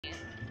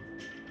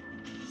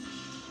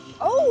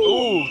Oh!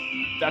 Ooh,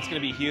 that's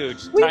gonna be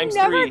huge. We've times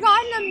never three.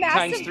 gotten a massive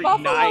Times three.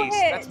 buffalo Nice.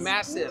 hit. That's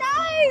massive.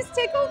 Nice.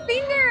 Tickle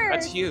fingers.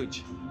 That's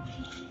huge.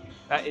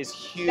 That is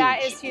huge.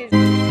 That is huge.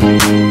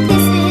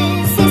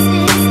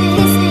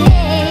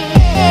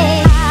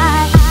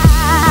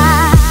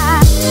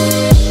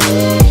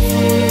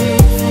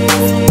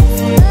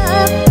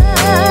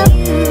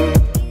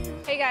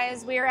 Hey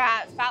guys, we are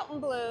at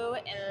Fontainebleau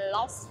in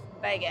Las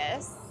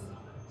Vegas.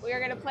 We are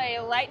going to play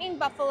Lightning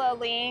Buffalo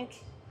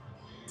Link,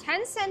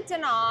 10-cent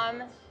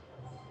denom.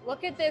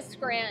 Look at this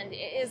grand.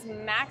 It is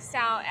maxed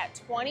out at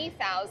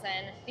 20,000.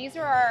 These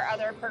are our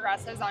other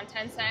progressives on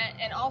 10 cent.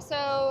 And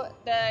also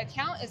the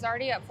count is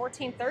already at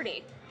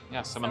 1430.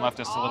 Yeah, someone left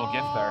us a little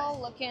gift there. All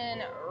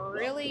looking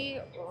really,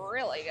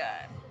 really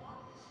good.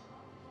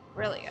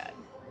 Really good.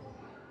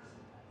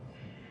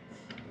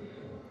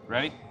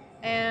 Ready?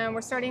 And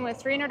we're starting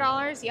with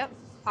 $300. Yep,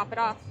 pop it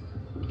off.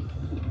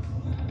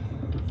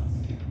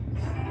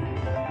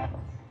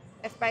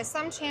 If by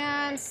some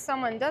chance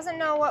someone doesn't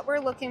know what we're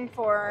looking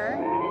for,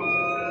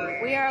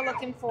 we are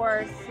looking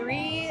for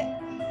 3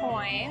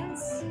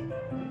 coins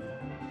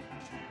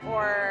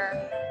or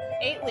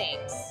 8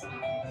 links.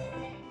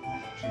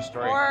 True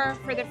story. Or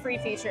for the free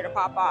feature to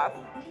pop off.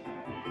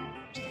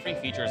 The free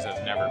features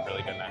have never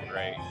really been that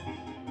great.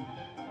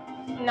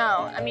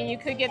 No, I mean you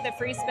could get the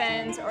free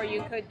spins or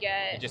you could It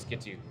get just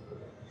gets you,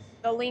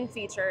 the link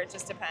feature, it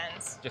just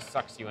depends. just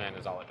sucks you in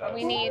is all it does. But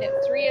we need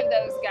 3 of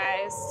those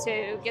guys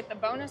to get the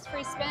bonus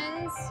free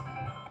spins,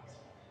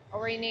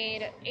 or we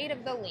need 8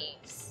 of the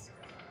links,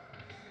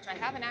 which I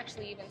haven't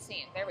actually even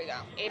seen. There we go,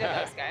 8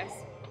 of those guys.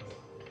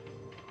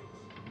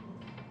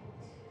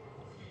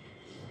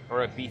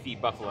 Or a beefy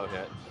buffalo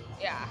hit.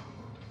 Yeah.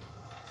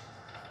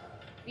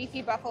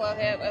 Beefy buffalo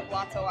hit with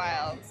lots of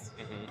wilds.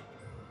 Mm-hmm.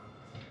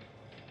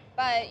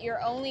 But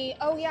you're only,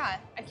 oh yeah,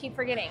 I keep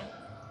forgetting.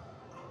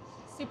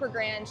 Super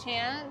grand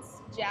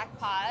chance,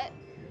 jackpot,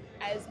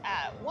 as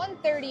at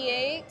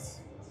 138.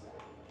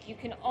 You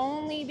can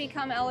only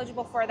become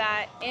eligible for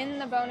that in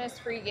the bonus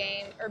free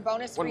game, or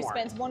bonus free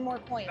spins. One more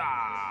coin.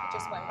 It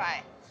just went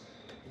by.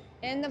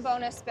 In the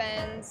bonus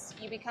spins,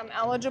 you become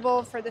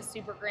eligible for the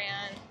super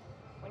grand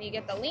when you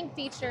get the link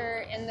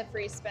feature in the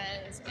free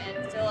spins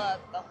and fill up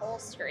the whole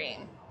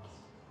screen.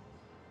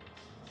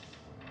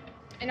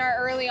 In our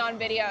early on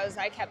videos,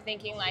 I kept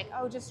thinking like,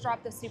 oh, just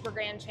drop the super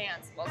grand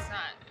chance. Well, it's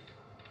not.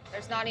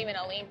 There's not even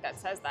a link that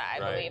says that,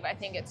 I believe. I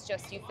think it's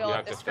just you fill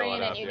up the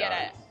screen and you get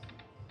it.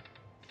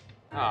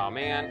 Oh,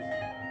 man.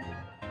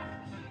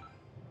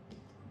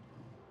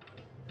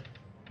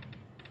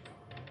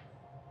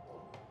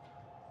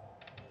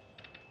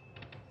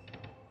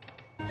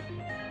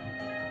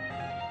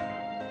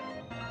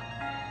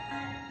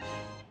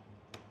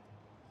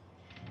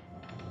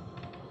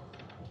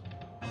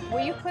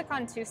 Will you click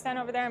on 2 cent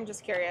over there? I'm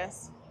just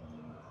curious.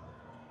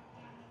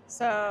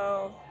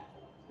 So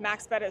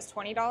max bet is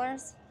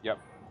 $20? Yep.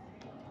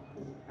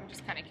 I'm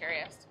just kind of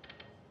curious.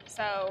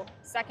 So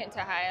second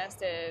to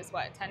highest is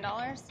what,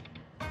 $10?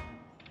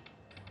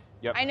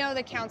 Yep. I know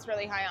the count's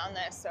really high on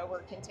this, so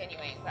we're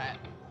continuing, but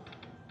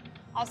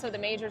also the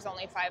major's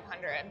only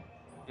 500.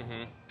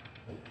 Mm-hmm.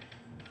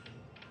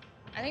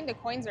 I think the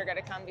coins are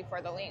gonna come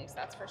before the links,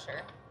 that's for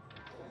sure.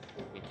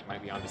 We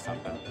might be onto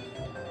something.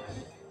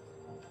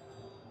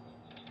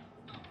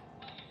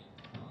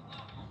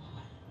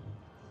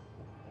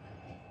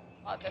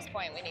 Well, at this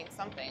point, we need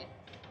something.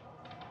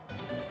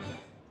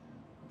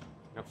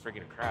 No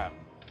friggin' crap.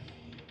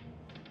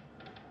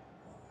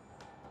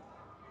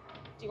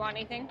 Do you want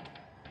anything?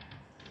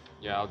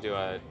 Yeah, I'll do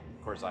a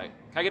Coors Light.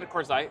 Can I get a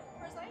Coors Light?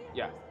 Coors Light?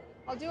 Yeah.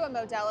 I'll do a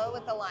Modelo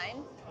with a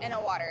lime and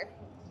a water.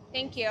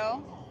 Thank you.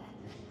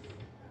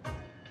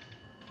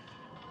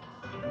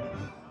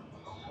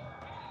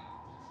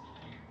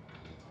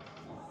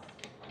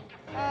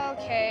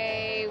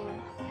 Okay,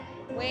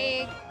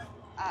 wake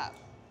up.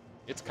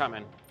 It's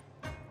coming.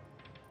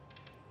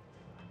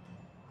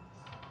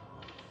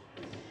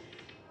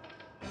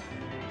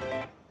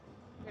 I'm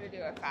gonna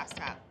do a fast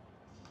tap.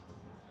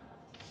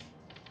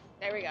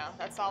 There we go,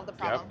 that solved the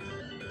problem.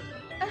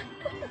 Yep.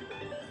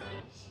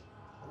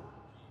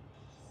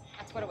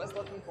 That's what it was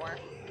looking for.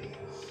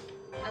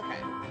 Okay.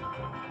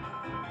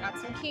 Got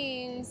some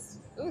kings.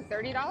 Ooh,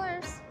 $30.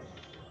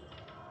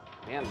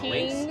 Man, the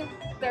King, links.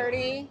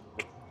 30.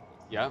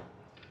 Yep.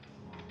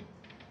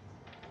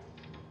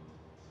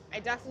 I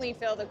definitely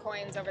feel the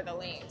coins over the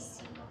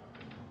links.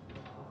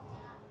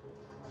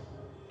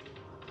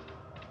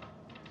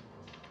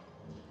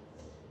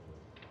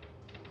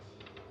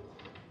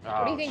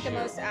 What do you think the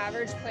most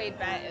average played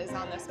bet is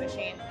on this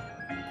machine?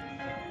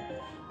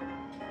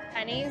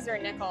 Pennies or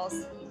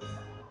nickels?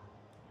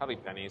 Probably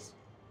pennies.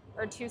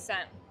 Or 2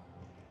 cent?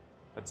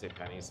 I'd say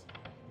pennies.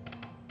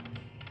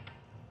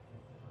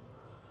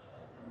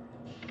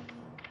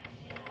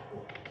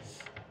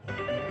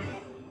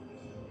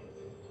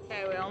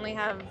 Okay, we only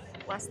have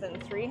less than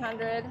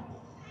 300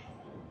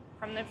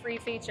 from the free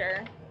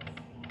feature.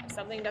 If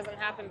something doesn't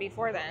happen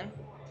before then,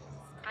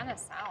 it's kind of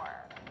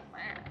sour.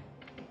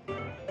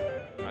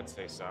 I'd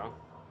say so.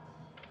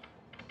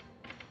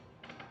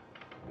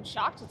 I'm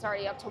shocked it's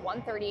already up to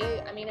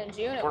 138. I mean, in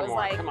June it Four was more.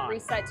 like Come on.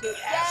 reset to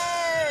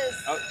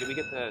yes. Oh, did we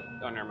get the?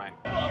 Oh, never mind.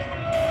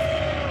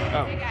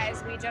 Oh. Hey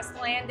guys, we just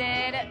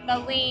landed the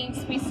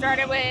links. We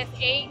started with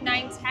 8,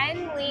 9,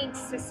 10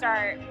 links to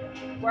start.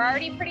 We're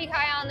already pretty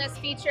high on this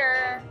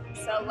feature,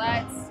 so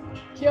let's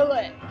kill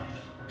it.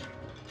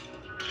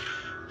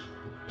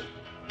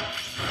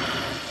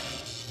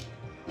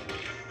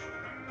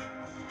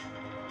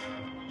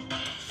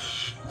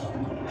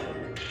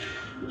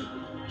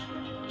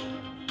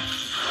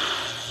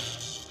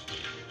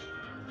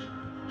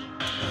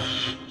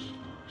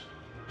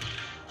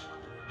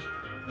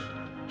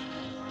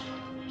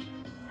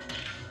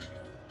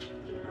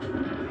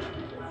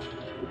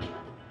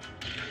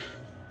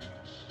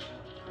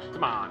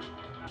 Come on.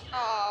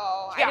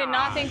 Oh, Yeah. I did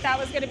not think that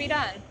was going to be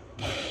done.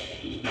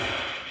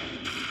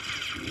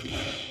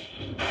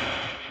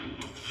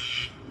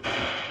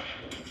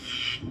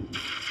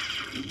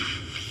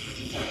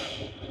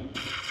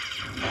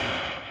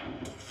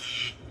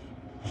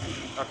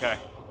 Okay.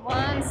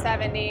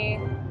 170.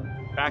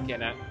 Back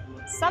in it.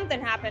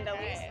 Something happened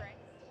at least, right?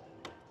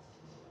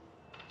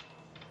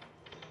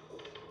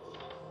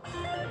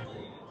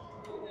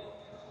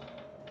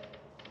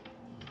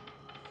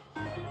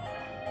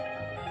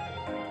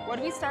 What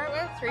did we start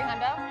with? 3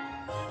 hundo?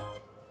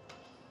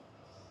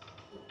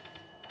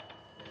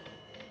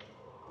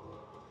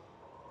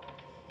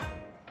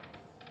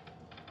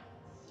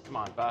 Come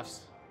on,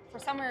 buffs. For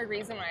some weird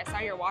reason, when I saw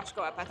your watch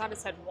go up, I thought it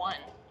said 1.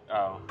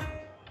 Oh. I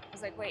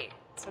was like, wait.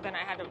 So then I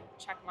had to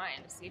check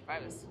mine to see if I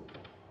was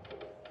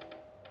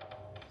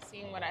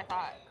seeing what I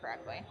thought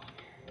correctly.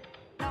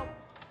 Nope.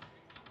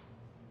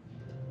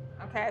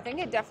 Okay, I think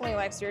it definitely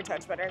likes your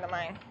touch better than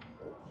mine.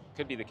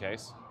 Could be the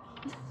case.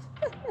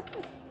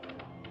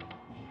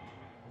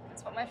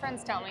 That's what my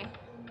friends tell me.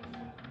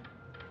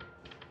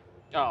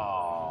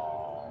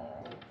 Oh.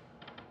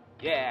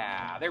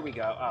 Yeah, there we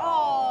go.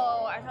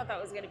 Oh, I thought that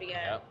was going to be good.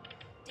 Yep.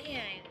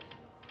 Dang.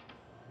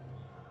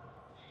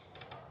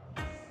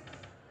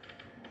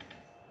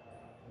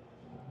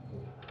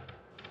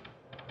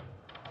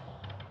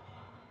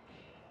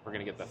 We're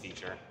gonna get the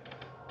feature.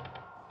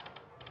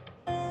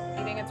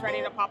 You think it's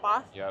ready to pop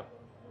off? Yep.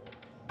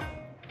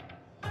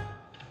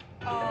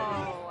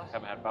 Oh.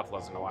 Haven't had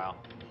buffaloes in a while.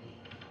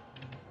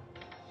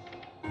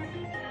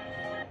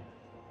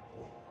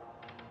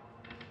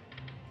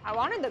 I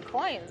wanted the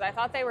coins. I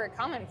thought they were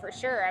coming for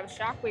sure. I was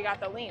shocked we got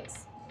the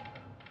links.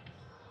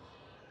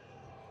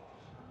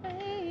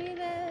 Baby,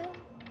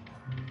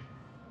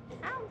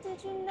 how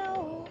did you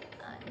know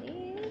I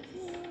needed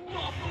you?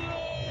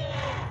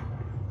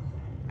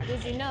 How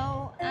did you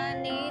know I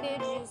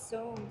needed you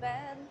so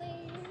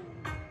badly?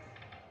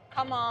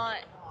 Come on.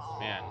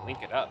 Man,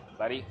 link it up,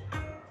 buddy.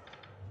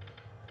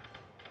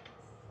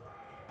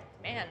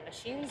 Man,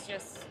 machines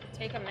just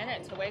take a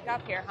minute to wake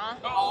up here, huh?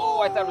 Oh,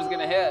 I thought it was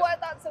gonna hit. Oh, I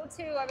thought so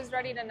too. I was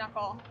ready to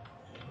knuckle.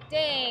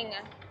 Dang.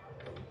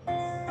 Do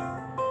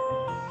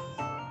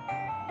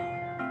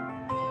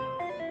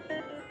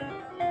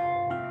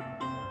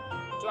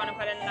you want to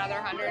put in another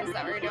 100? Is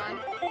that what you're doing?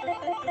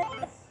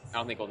 I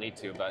don't think we'll need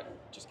to,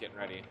 but just getting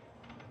ready.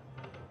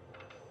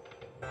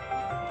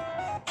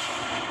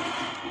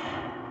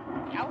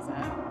 Yowza.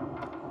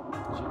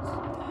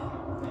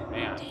 Jeez.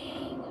 Man. Dang.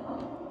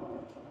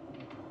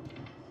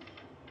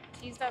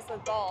 Teased us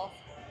with both.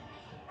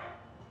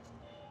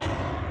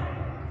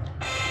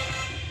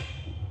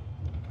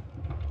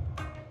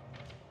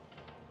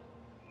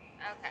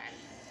 Okay.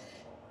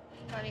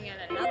 Putting in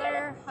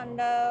another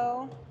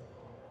hundo.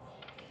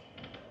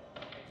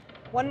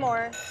 One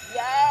more.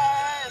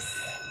 Yes!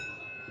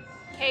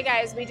 Okay,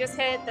 guys, we just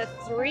hit the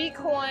 3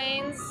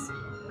 coins.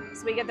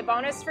 So we get the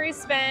bonus free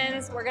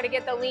spins. We're gonna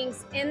get the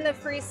links in the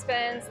free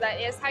spins. That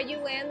is how you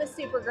land the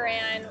Super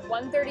Grand.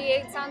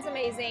 138 sounds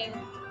amazing.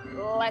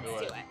 Let's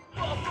do it.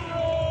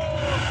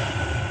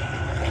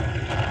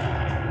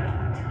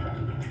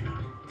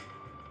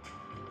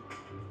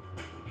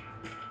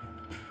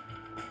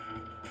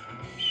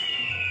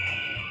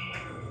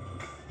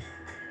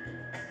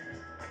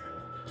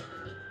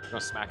 You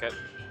wanna smack it?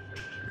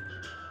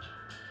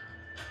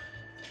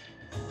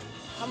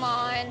 Come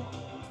on.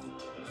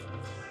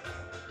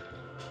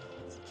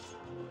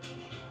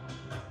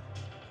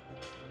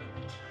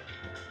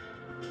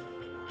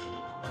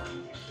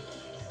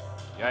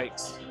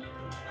 Yikes.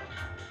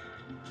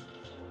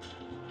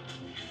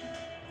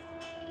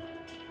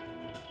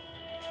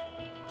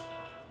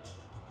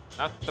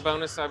 Not the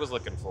bonus I was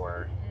looking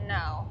for.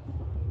 No.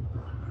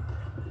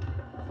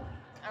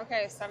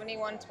 Okay,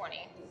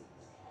 71.20.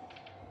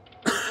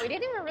 We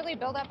didn't even really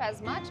build up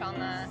as much on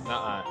the...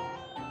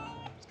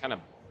 It's kind of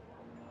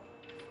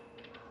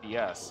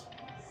BS.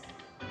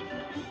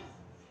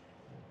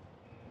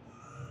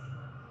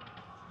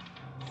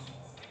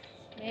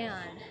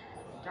 Man,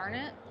 darn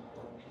it.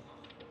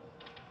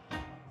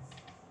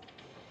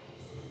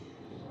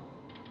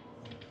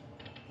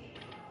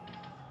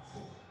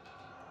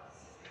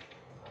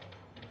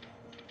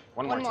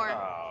 One One more. more.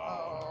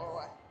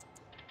 Oh. Oh.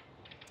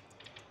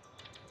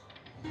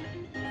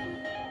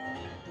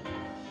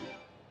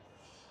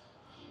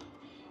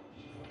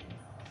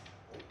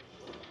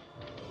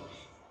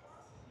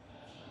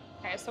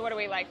 Okay, so what are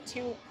we like?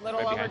 Little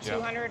Right over behind you.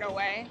 200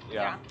 away?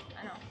 Yeah.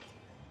 I know.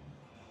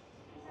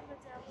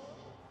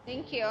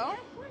 Thank you.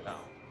 No.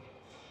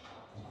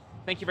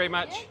 Thank you very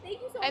much. Yeah,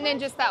 thank you so much. And then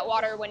just that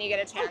water when you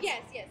get a chance. Oh,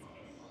 yes, yes.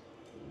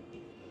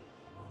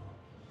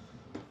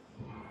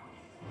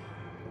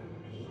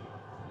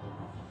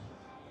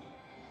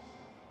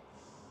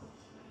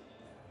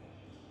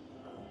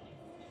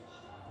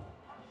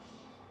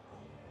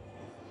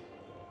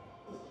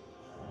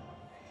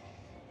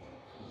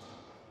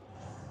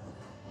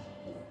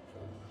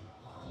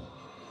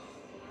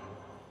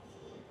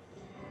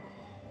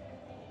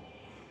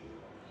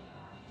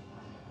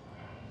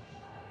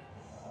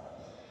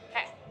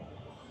 Okay.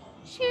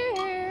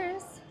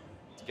 Cheers.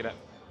 Let's get it.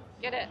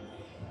 Get it.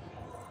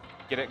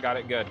 Get it. Got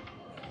it. Good.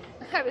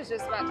 I was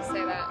just about to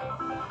say that.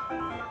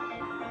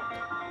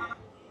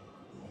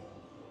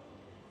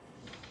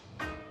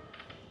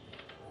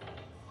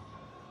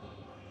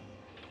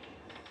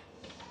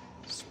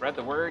 Spread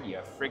the word, you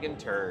friggin'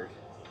 turd.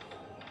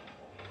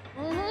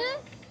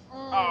 Mm-hmm.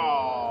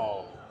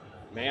 Oh,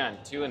 man,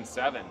 2 and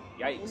 7.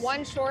 Yikes.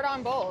 One short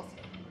on both.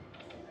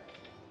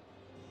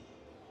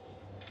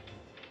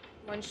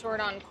 One short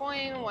on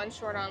coin, one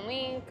short on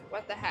link.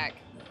 What the heck?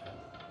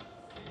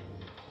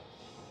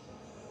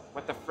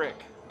 What the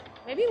frick?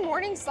 Maybe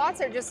morning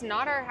slots are just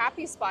not our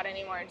happy spot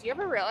anymore. Do you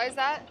ever realize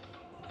that?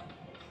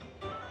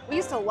 We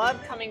used to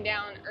love coming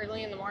down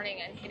early in the morning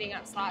and hitting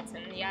up slots,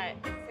 and yet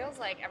it feels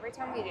like every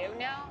time we do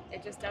now,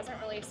 it just doesn't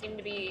really seem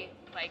to be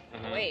like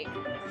awake.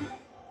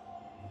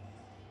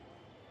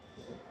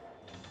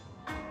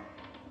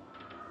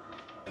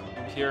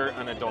 Pure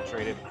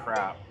unadulterated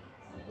crap.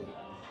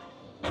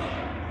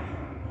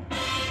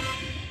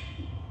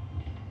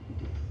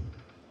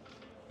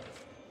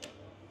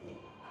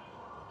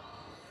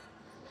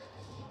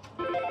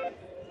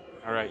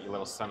 All right, you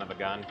little son of a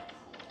gun.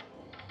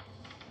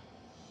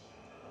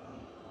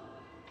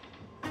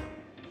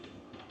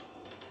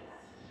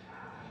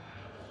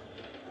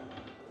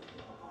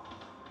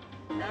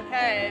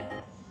 Okay,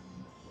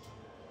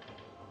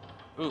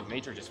 Ooh,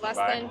 Major just less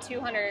went by. than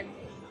 200.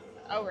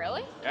 Oh,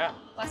 really? Yeah.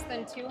 Less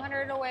than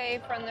 200 away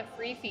from the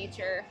free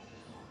feature.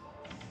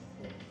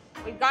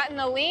 We've gotten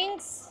the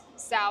links,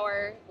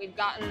 sour. We've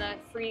gotten the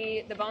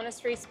bonus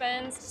free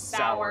spins,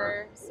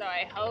 sour. So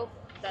I hope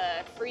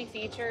the free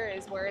feature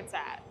is where it's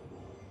at.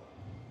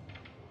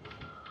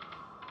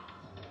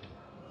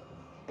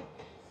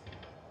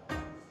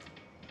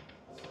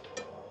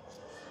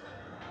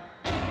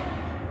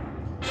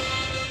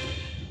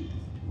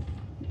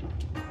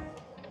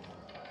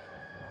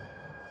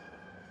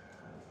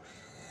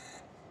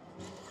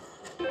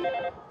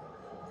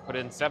 Put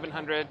in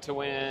 700 to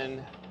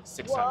win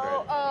 600.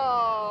 Whoa,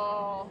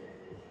 oh.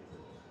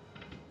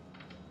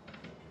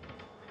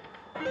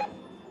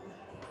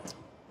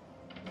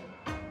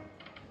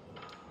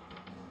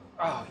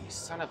 Oh, you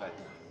son of a...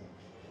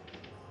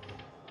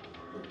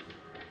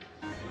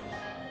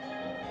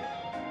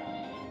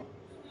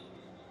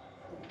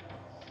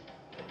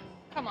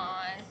 Come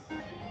on.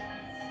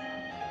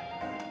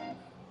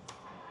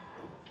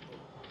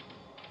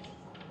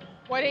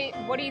 What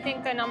do you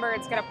think the number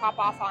it's gonna pop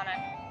off on it?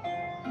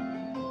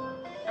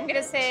 I'm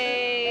gonna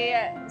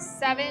say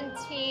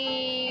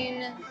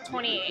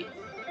 1728.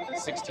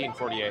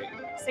 1648.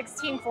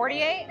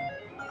 1648?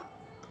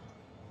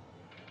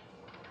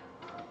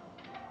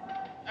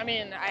 I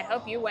mean, I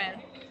hope you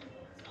win.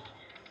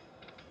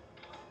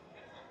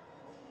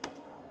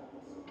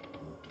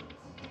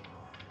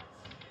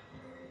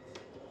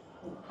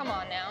 Come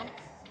on now.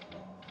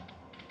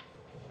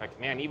 Like,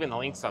 man, even the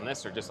links on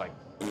this are just like...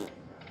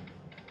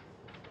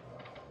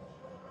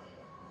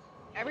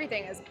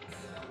 Everything is.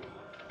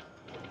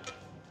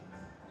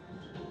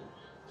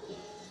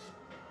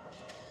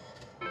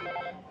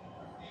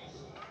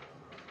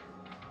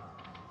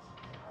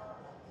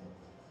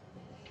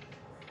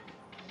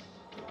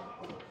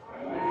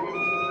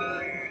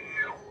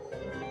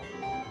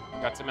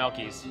 Got some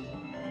Elkies.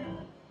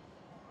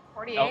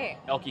 48.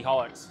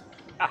 Elkieholics.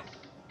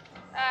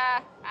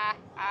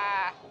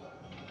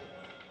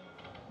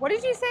 What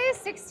did you say?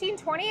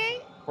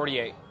 1628?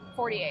 48.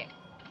 48.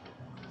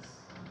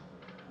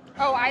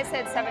 Oh, I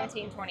said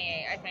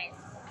 1728, I think.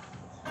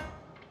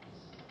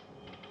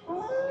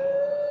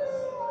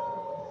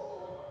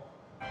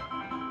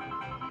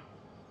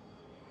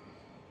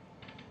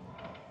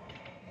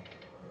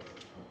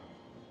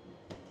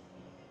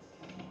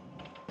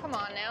 Come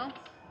on now.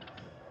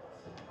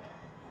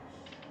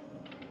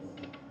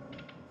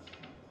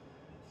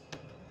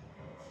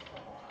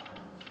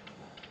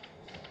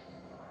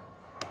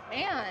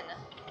 Man.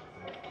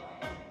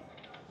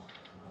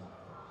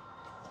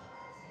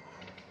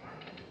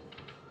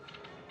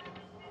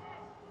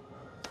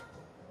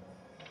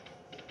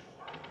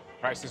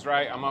 Price is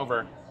right, I'm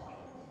over.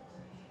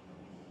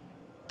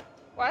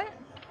 What?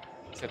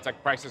 It's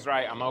like Price is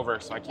right, I'm over,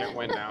 so I can't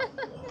win now.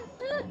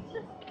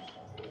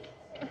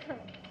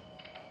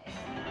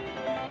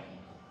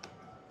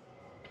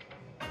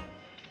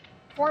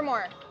 Four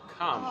more.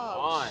 Come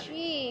on.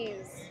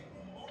 Jeez.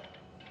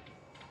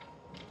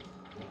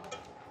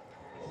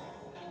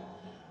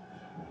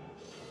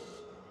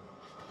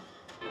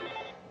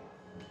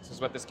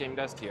 is what this game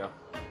does to you.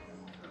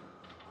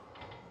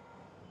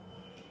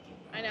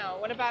 I know.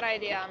 What a bad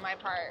idea on my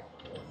part.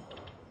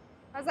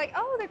 I was like,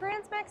 oh, the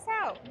grand's maxed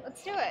out.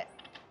 Let's do it.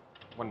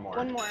 One more.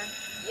 One more.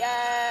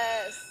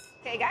 Yes.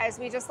 Okay, guys,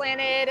 we just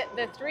landed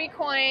the 3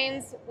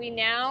 coins. We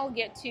now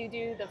get to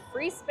do the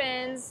free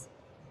spins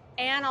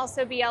and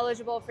also be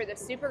eligible for the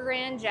super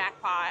grand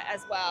jackpot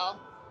as well.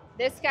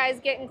 This guy's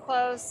getting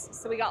close,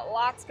 so we got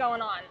lots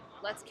going on.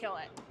 Let's kill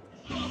it.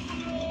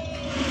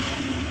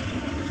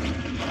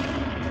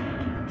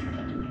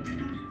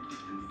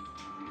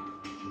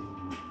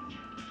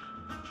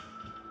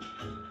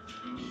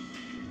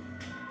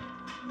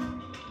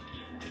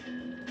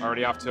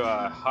 Already off to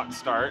a hot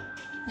start.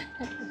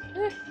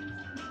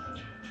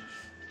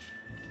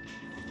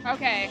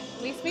 Okay,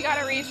 at least we got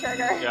a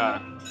retrigger.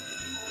 Yeah.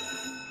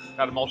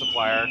 Got a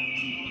multiplier.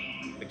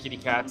 The kitty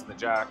cats and the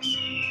jacks.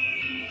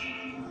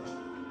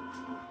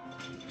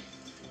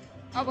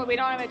 Oh, but we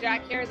don't have a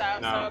jack here though,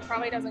 No. so it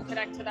probably doesn't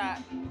connect to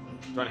that. Do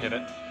you want to hit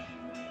it?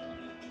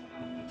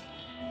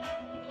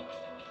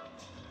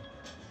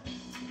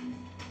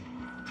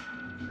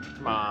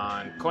 Come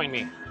on, coin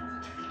me.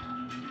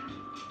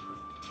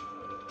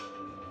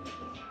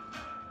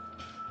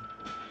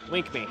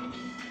 Link me.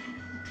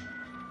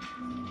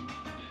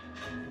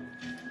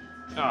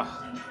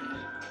 Oh.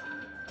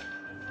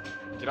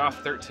 Get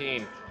off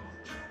 13.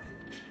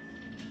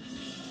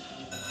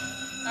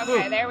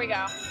 Okay, Ooh. there we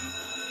go.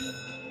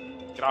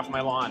 Get off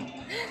my lawn.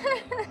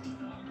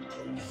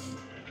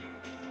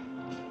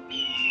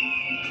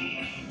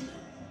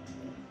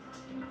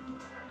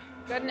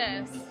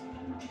 Goodness.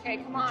 Okay,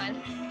 come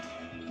on.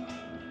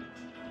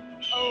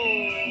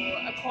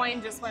 Oh, a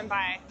coin just went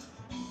by.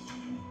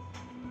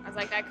 I was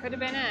like, that could have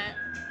been it.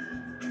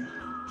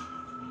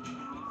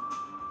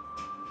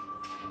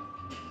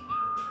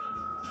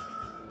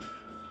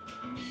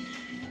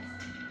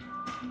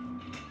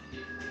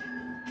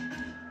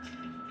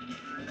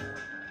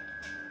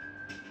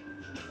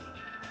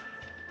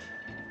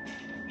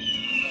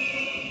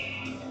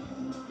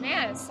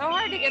 Man, it's so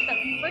hard to get the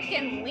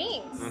freaking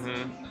links.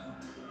 Mm-hmm.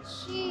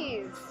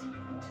 Jeez.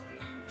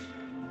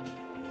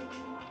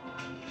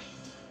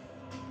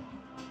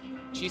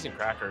 Cheese and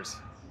crackers.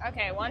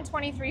 Okay,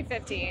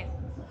 123.50.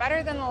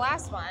 Better than the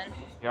last one.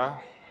 Yeah?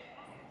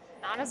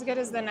 Not as good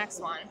as the next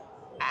one.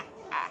 Ah,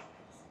 ah.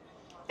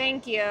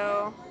 Thank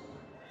you.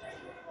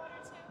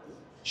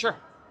 Sure.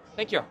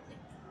 Thank you.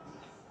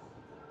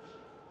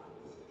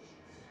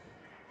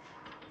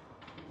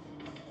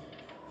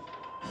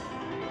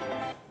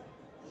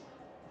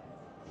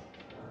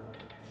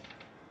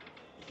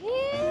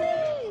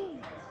 Yay!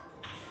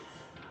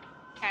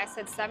 Okay, I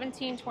said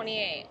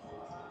 17.28.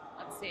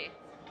 Let's see.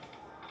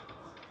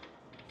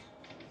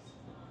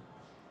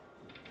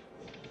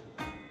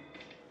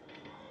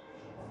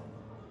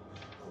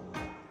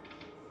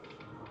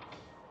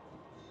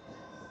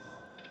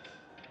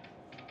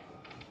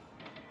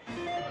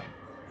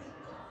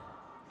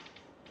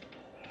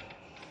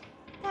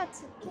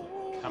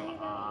 Come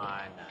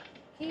on.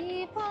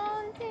 Keep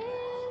on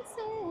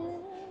dancing.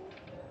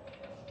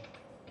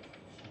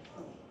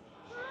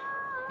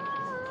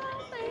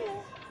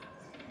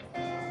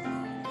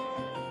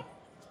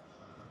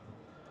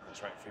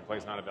 That's right. Free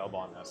play's not available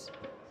on this.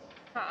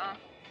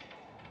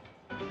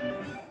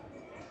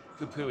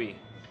 Poo-pooey.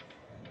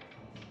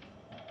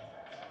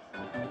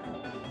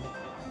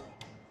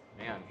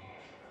 Man.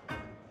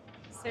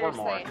 Seriously,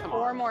 more, come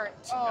four on. more.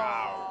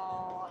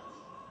 Oh.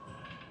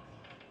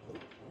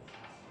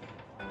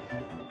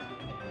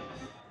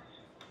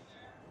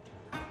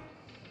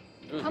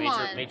 Ooh, Come major,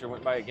 on. major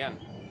went by again.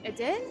 It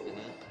did?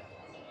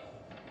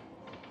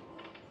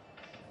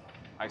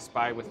 I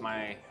spy with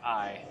my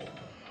eye.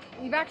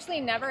 We've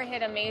actually never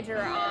hit a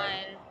major on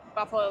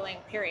Buffalo Link,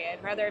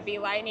 period. Whether it be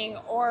Lightning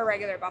or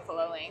regular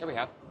Buffalo Link. Here we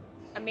have.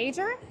 A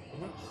major?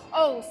 Mm-hmm.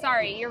 Oh,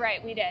 sorry, you're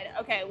right, we did.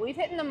 Okay, we've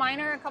hit in the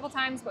minor a couple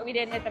times, but we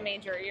did hit the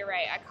major. You're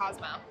right, at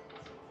Cosmo.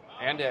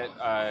 And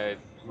at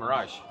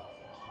Mirage.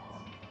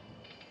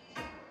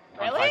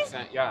 Really? On 5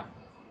 cent, yeah.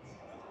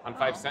 On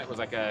 5 Oh. cent was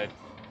like a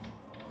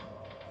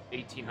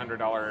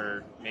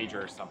 $1,800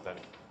 major or something.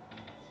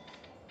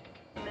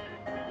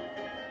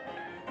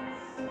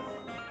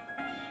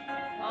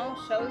 Well,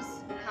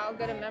 shows how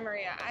good a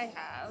memory I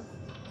have.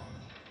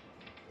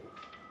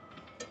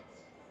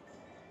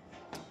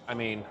 I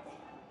mean,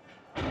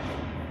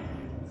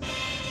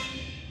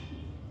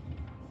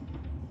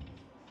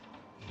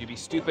 you'd be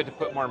stupid to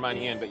put more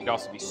money in, but you'd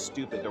also be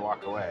stupid to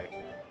walk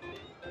away.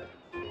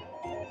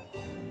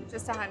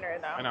 Just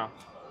 100 though. I know.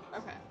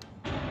 Okay.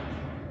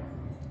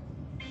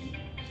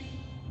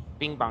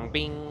 Bing bong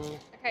bing.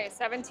 Okay,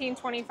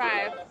 17.25.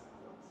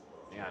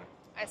 Man,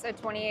 I said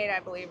 28, I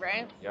believe,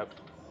 right? yep.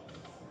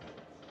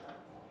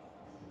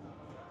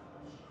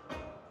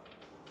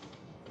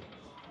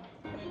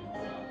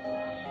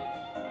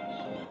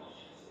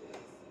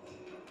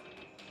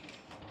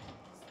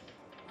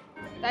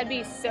 That'd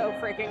be so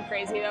freaking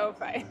crazy though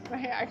if I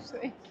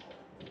actually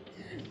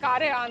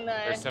got it on the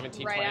There's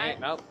 17.28. right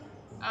Nope.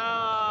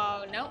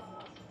 Oh, nope.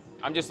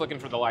 I'm just looking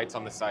for the lights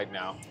on the side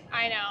now.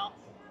 I know.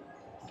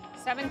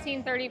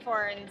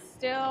 1734 and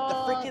still The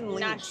freaking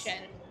links.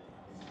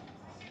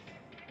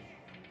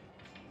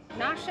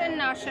 Nashin.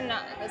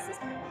 This is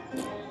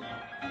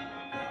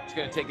It's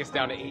gonna take us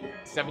down to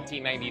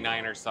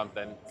 17.99 or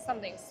something.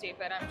 something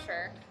stupid, I'm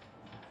sure.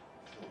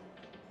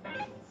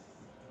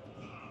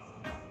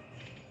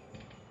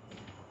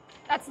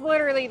 That's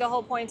literally the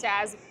whole point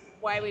as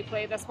why we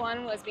played this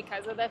one was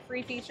because of the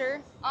free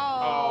feature.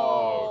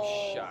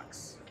 Oh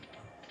shucks.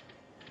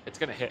 It's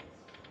gonna hit.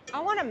 I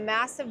want a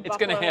massive It's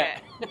buffalo gonna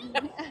hit.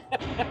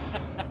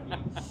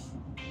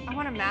 I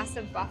want a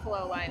massive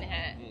buffalo line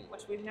hit,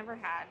 which we've never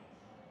had.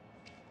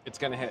 It's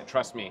gonna hit,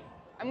 trust me.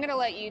 I'm gonna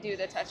let you do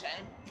the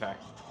touch-in. Okay.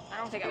 I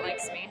don't think it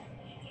likes me.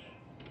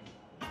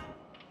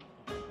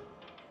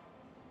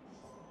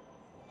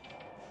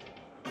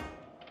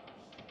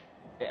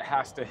 It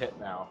has to hit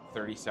now.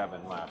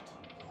 37 left.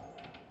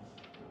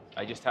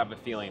 I just have a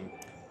feeling.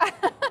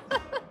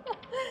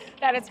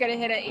 That it's gonna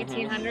hit at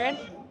 1800.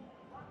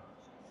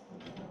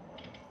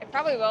 It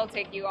probably will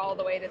take you all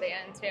the way to the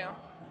end too.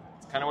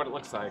 It's kind of what it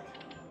looks like,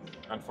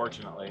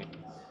 unfortunately.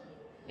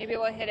 Maybe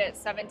we'll hit it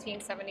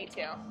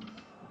 1772.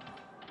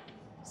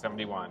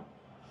 71.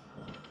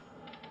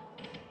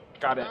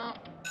 Got it. Oh.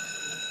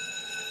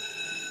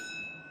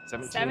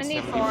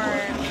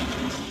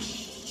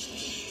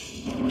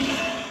 1774. 74.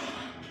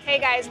 Hey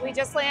guys, we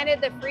just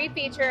landed the free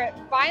feature. It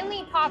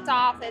finally popped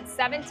off. It's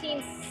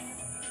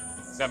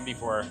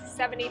 74.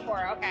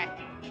 74. Okay.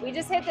 We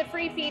just hit the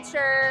free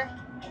feature.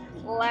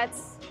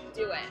 Let's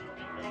do it.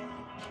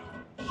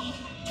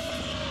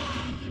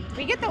 Did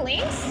we get the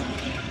links?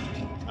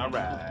 All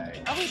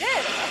right. Oh, we did.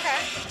 Okay.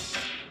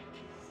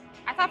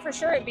 I thought for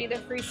sure it'd be the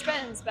free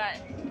spins, but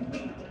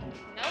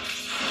nope.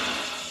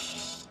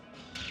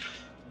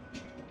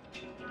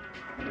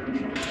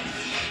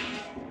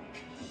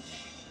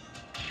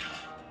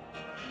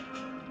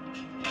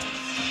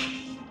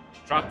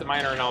 Drop the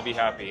minor and I'll be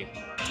happy.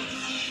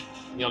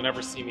 You'll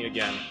never see me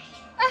again.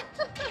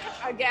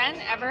 Again,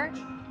 ever?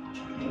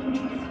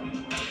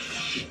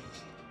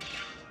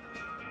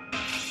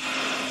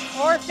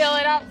 Or fill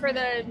it up for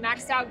the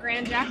maxed out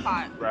grand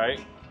jackpot.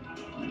 Right?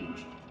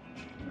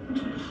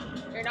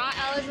 You're not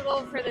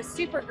eligible for the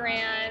super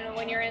grand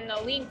when you're in the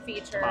link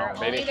feature. Come on,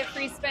 baby. Only the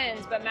free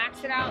spins, but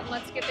max it out and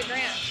let's get the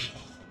grant.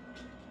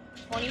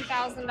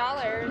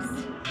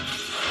 $20,000.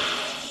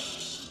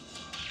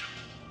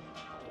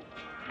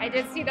 I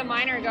did see the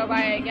minor go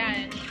by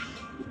again.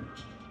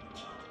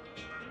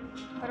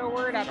 Put a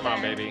word up Come there.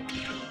 on, baby.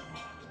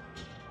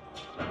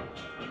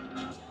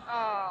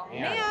 Oh,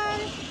 Yeah. man.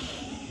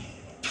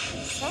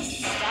 So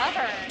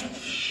stubborn.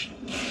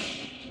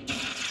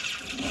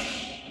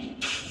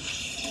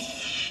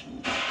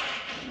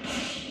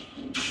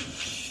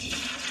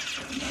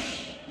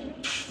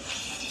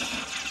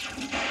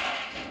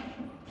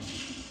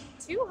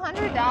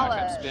 $200.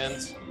 Backup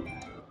spins.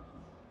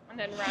 And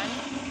then run.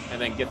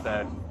 And then get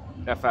the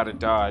F out of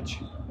Dodge.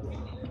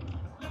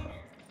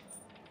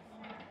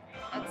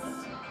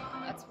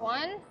 That's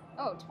one.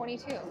 Oh,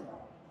 22.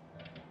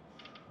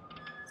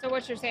 So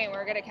what you're saying,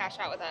 we're gonna cash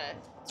out with a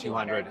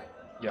 200.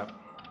 Yep.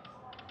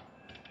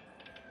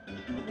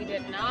 We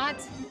did not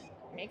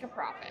make a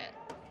profit.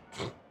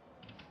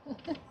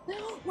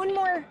 One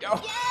more.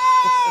 Oh.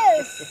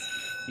 Yes!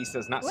 He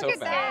says not Look so at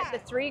fast.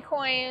 that. The 3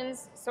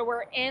 coins. So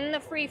we're in the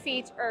free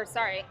feature, or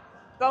sorry,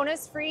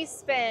 bonus free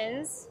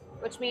spins,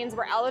 which means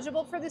we're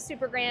eligible for the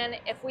super grand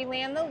if we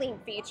land the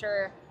link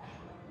feature.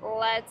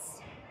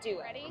 Let's do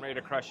it. I'm ready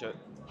to crush it.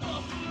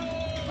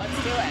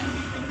 Let's do it.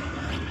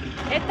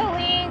 Hit the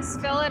links,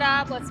 fill it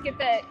up. Let's get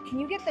the, can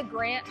you get the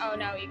grant? Oh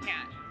no, you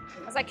can't.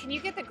 I was like, can you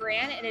get the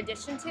grant in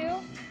addition to?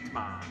 Come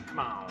on, come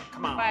on,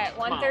 come on. But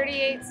come on.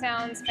 138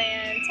 sounds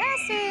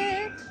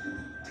fantastic.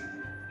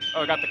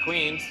 Oh, I got the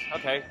queens.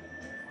 Okay.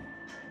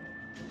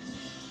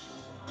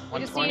 We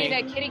just 120. need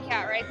a kitty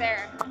cat right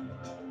there.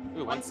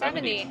 Ooh,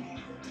 170.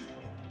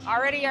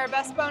 Already our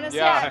best bonus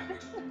Yeah.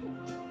 yet.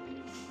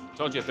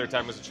 Told you a third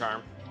time was a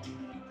charm.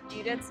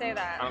 You did say I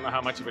that. don't know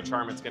how much of a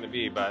charm it's going to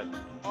be, but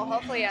Well,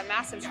 hopefully a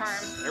massive charm.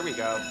 there we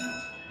go.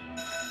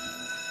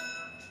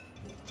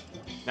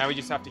 Now we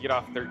just have to get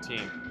off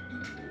 13.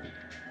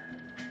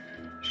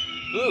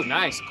 Ooh,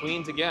 nice.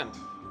 Queens again.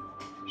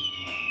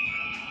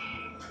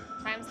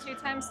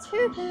 Times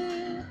two.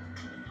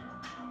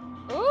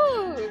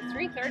 Ooh,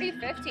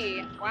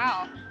 330.50.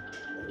 Wow.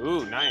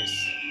 Ooh, nice.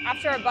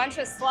 After a bunch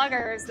of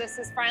sluggers, this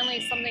is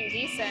finally something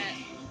decent.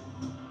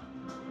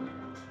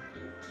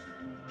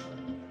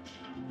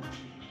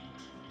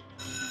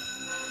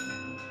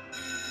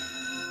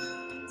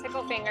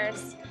 Tickle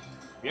fingers.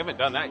 We haven't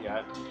done that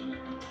yet.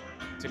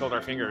 Tickled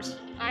our fingers.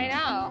 I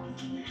know.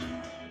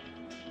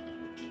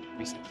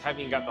 We haven't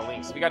even got the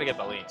links. We got to get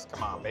the links.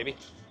 Come on, baby.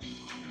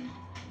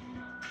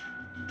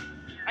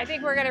 I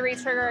think we're gonna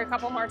re-trigger a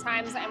couple more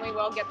times and we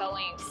will get the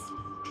links.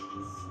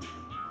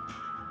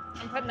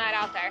 I'm putting that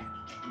out there.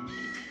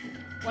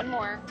 One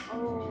more.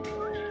 Oh,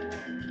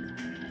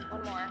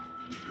 one more.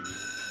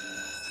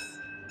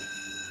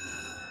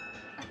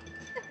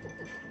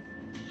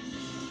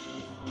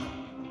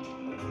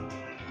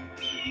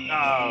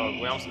 Oh,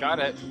 we almost got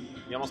it.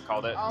 You almost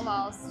called it.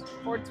 Almost.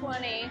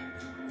 420.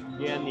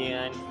 Yeah, in the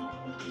end.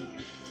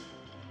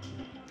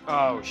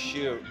 Oh,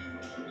 shoot.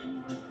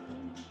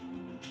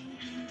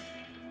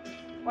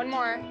 One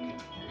more.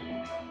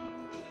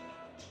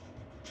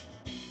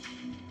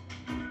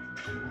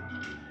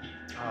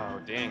 Oh,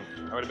 dang.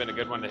 That would have been a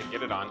good one to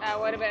get it on. That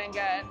would have been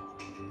good.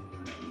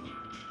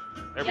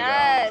 There we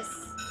Yes.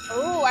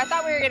 Ooh, I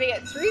thought we were going to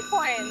get 3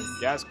 coins.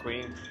 go. Yes,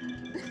 queen.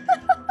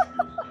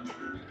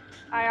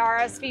 I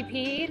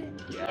RSVP'd?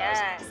 Yes.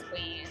 Yes,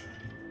 queen.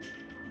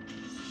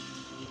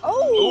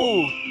 Oh!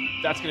 Ooh,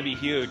 that's going to be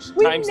huge.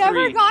 We've Times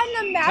never 3. gotten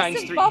a Times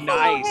massive 3. buffalo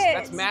Nice. hit.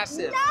 That's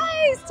massive.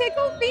 Nice.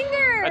 Tickle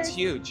fingers. That's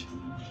huge.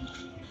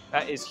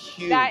 That is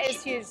huge. That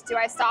is huge. Do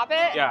I stop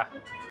it? Yeah.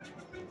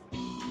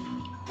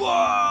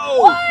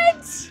 Whoa!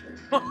 What?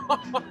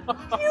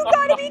 You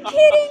gotta be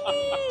kidding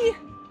me!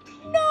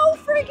 No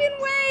freaking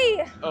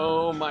way!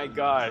 Oh my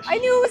gosh. I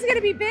knew it was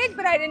gonna be big,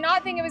 but I did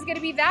not think it was gonna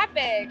be that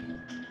big.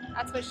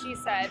 That's what she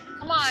said.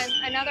 Come on,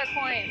 another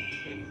coin.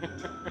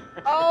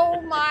 Oh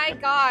my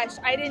gosh,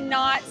 I did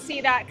not see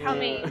that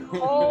coming.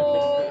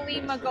 Holy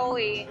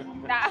mogoly.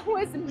 That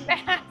was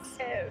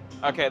massive.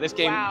 Okay, this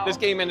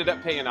game ended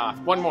up paying off.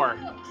 One more.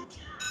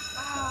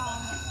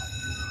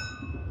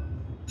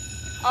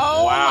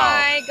 Oh Wow.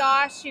 my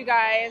gosh, you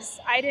guys.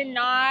 I did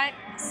not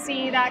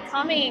see that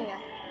coming.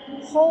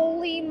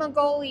 Holy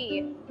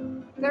mogoly.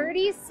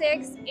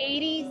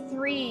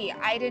 36.83.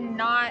 I did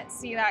not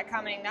see that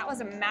coming. That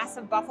was a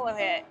massive buffalo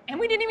hit. And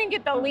we didn't even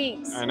get the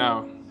leaks. I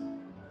know.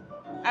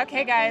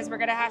 Okay, guys, we're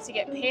gonna have to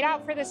get paid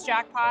out for this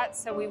jackpot,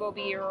 so we will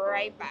be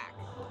right back.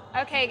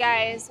 Okay,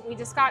 guys, we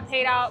just got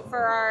paid out for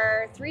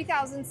our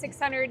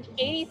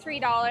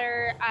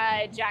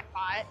 $3,683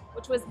 jackpot,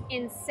 which was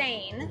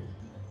insane.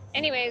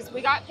 Anyways,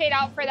 we got paid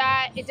out for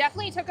that. It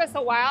definitely took us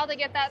a while to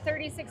get that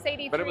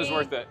 $36.83. But it was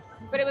worth it.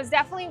 But it was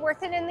definitely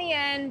worth it in the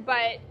end.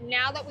 But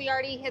now that we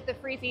already hit the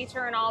free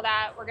feature and all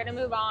that, we're gonna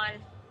move on.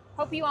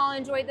 Hope you all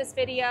enjoyed this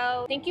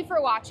video. Thank you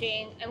for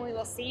watching, and we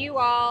will see you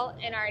all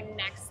in our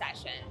next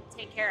session.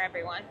 Take care,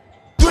 everyone.